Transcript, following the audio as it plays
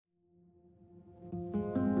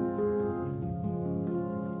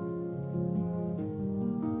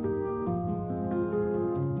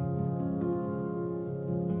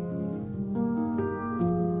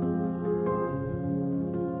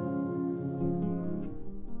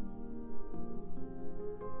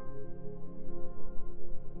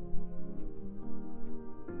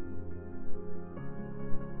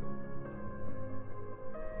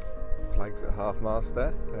flags at half-mast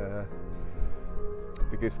there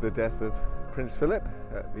because of the death of Prince Philip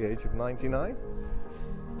at the age of 99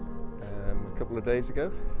 a couple of days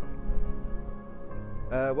ago.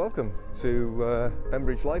 Welcome to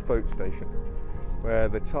Bembridge Lifeboat Station, where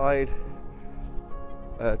the tide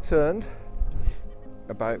turned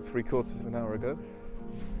about 3/4 of an hour ago,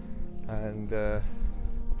 and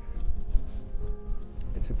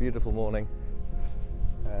it's a beautiful morning,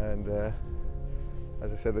 and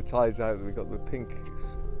as I said, the tide's out. We've got the pink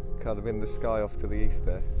kind of in the sky off to the east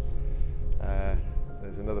there.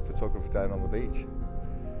 There's another photographer down on the beach,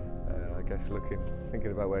 I guess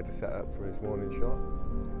thinking about where to set up for his morning shot,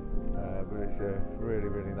 but it's a really,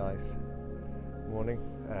 really nice morning.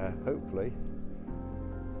 Hopefully,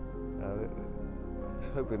 I was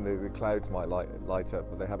hoping the clouds might light up,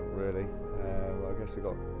 but they haven't really. Well, I guess we've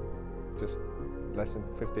got just less than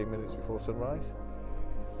 15 minutes before sunrise,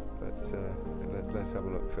 but let's have a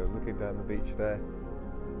look. So looking down the beach there,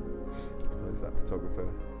 I suppose that photographer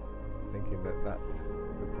thinking that that's a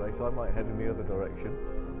good place. I might head in the other direction,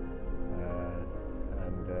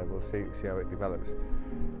 and we'll see how it develops.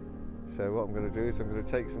 So what I'm going to do is I'm going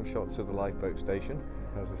to take some shots of the lifeboat station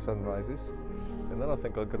as the sun rises, and then I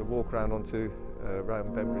think I'm going to walk around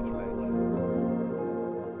around Bembridge Ledge.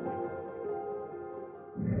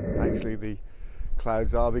 Actually, the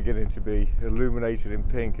clouds are beginning to be illuminated in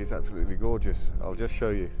pink. It's absolutely gorgeous. I'll just show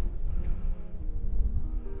you.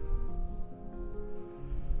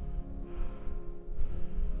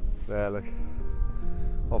 There, look,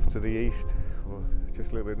 off to the east, or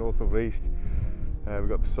just a little bit north of the east, we've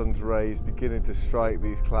got the sun's rays beginning to strike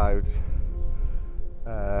these clouds.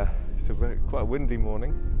 It's quite a windy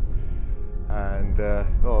morning, and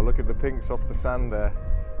oh, look at the pinks off the sand there.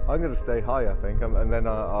 I'm going to stay high, I think, and then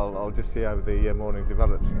I'll just see how the morning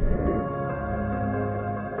develops.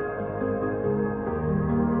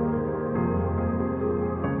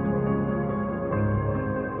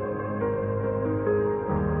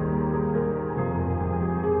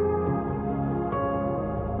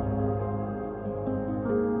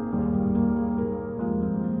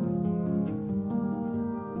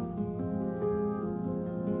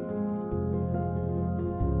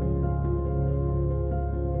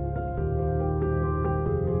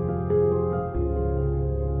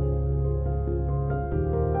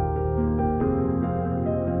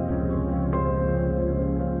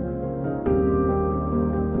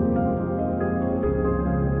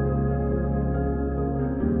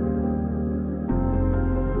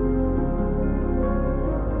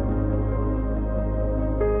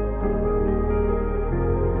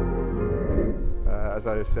 As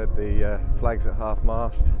I said, the flag's at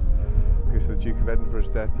half-mast because of the Duke of Edinburgh's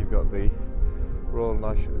death. You've got the Royal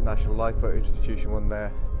National Lifeboat Institution one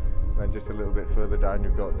there, and then just a little bit further down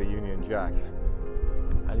you've got the Union Jack.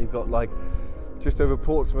 And you've got, like, just over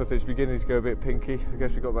Portsmouth, it's beginning to go a bit pinky. I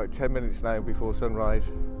guess we've got about 10 minutes now before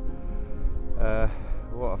sunrise.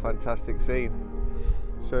 What a fantastic scene.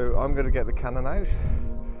 So I'm going to get the cannon out,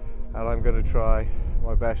 and I'm going to try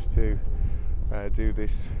my best to do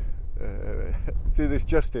this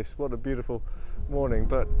justice. What a beautiful morning.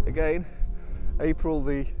 But again, April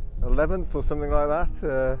the 11th or something like that.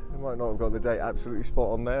 I might not have got the date absolutely spot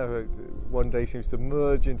on there. One day seems to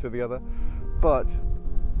merge into the other, but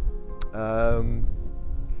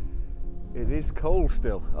it is cold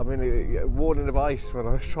still. I mean, warning of ice when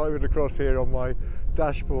I was driving across here on my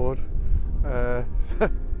dashboard. I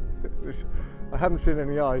haven't seen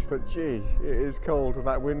any ice, but gee, it is cold and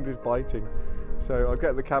that wind is biting. So I'll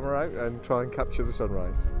get the camera out and try and capture the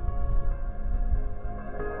sunrise.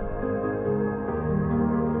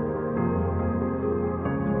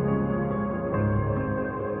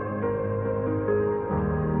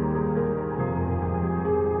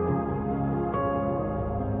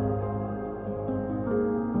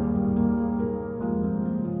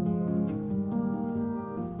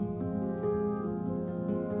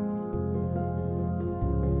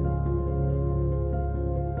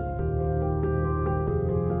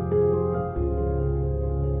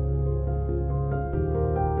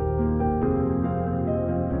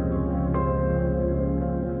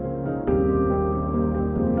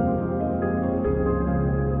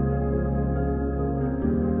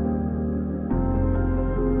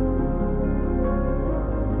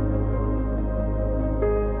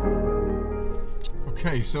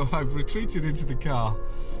 Okay, so I've retreated into the car.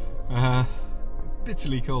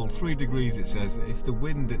 Bitterly cold, 3 degrees it says. It's the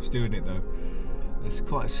wind that's doing it though. It's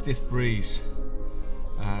quite a stiff breeze,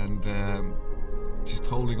 and just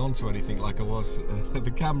holding on to anything like I was at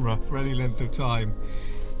the camera for any length of time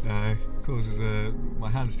causes my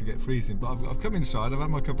hands to get freezing. But I've come inside, I've had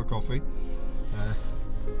my cup of coffee,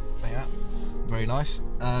 Yeah, very nice.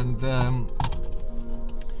 And I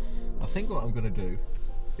think what I'm going to do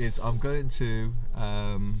is I'm going to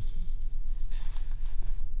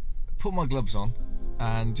put my gloves on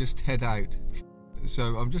and just head out.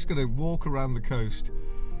 So I'm just going to walk around the coast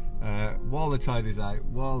while the tide is out,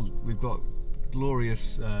 while we've got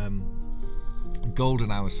glorious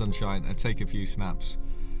golden hour sunshine, and take a few snaps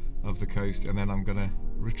of the coast, and then I'm going to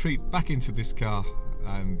retreat back into this car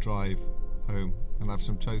and drive home and have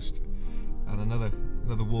some toast and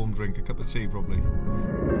another warm drink, a cup of tea probably.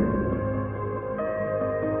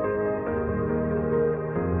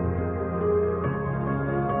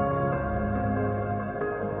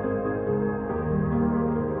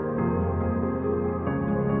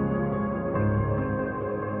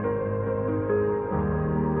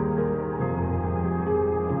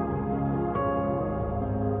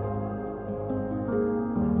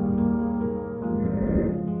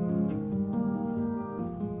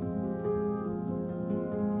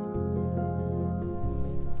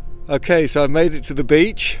 Okay, so I've made it to the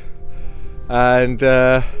beach, and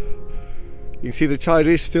you can see the tide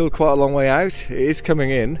is still quite a long way out. It is coming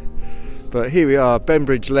in, but here we are,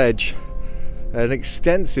 Bembridge Ledge, an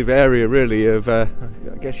extensive area really of, I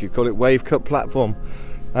guess you'd call it wave cut platform,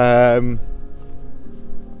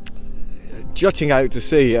 jutting out to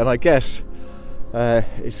sea, and I guess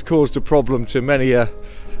it's caused a problem to many a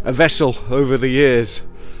vessel over the years.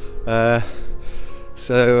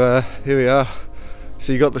 So here we are.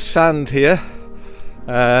 So you got the sand here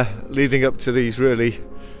leading up to these really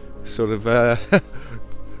sort of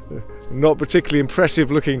not particularly impressive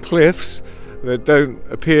looking cliffs that don't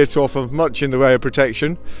appear to offer much in the way of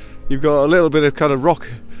protection. You've got a little bit of kind of rock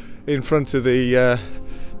in front of the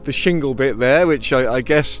shingle bit there, which I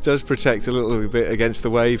guess does protect a little bit against the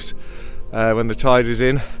waves when the tide is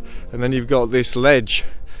in, and then you've got this ledge.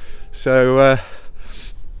 So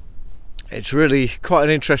it's really quite an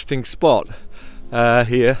interesting spot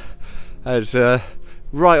here, as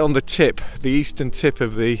right on the tip, the eastern tip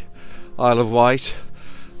of the Isle of Wight.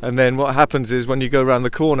 And then what happens is when you go around the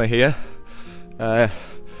corner here,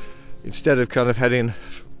 instead of kind of heading,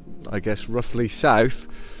 I guess, roughly south,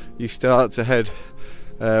 you start to head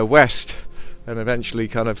west and eventually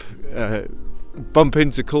kind of bump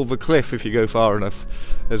into Culver Cliff if you go far enough,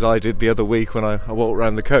 as I did the other week when I walked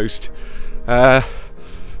around the coast.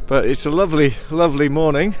 But it's a lovely, lovely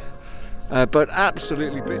morning. But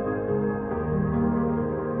absolutely bitter.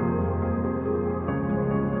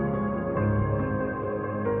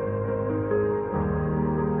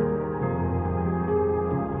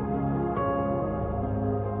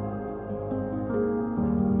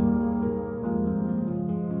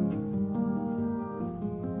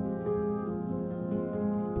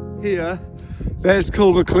 Here, there's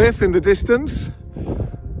Culver Cliff in the distance,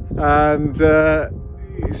 and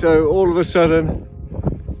so all of a sudden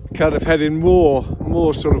kind of heading more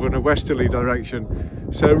sort of in a westerly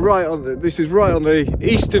direction. So this is right on the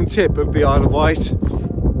eastern tip of the Isle of Wight,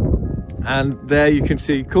 and there you can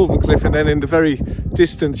see Culver Cliff, and then in the very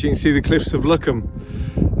distance you can see the cliffs of Luckham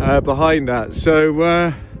behind that. So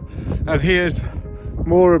and here's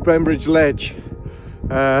more of Bembridge Ledge,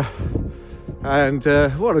 and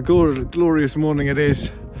what a glorious morning it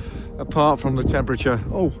is, apart from the temperature.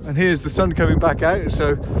 Oh, and here's the sun coming back out,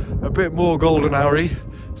 so a bit more golden houry.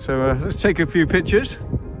 So let's take a few pictures,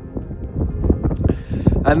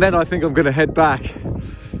 and then I think I'm going to head back.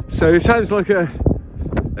 So it sounds like a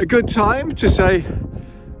good time to say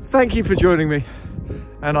thank you for joining me,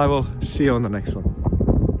 and I will see you on the next one.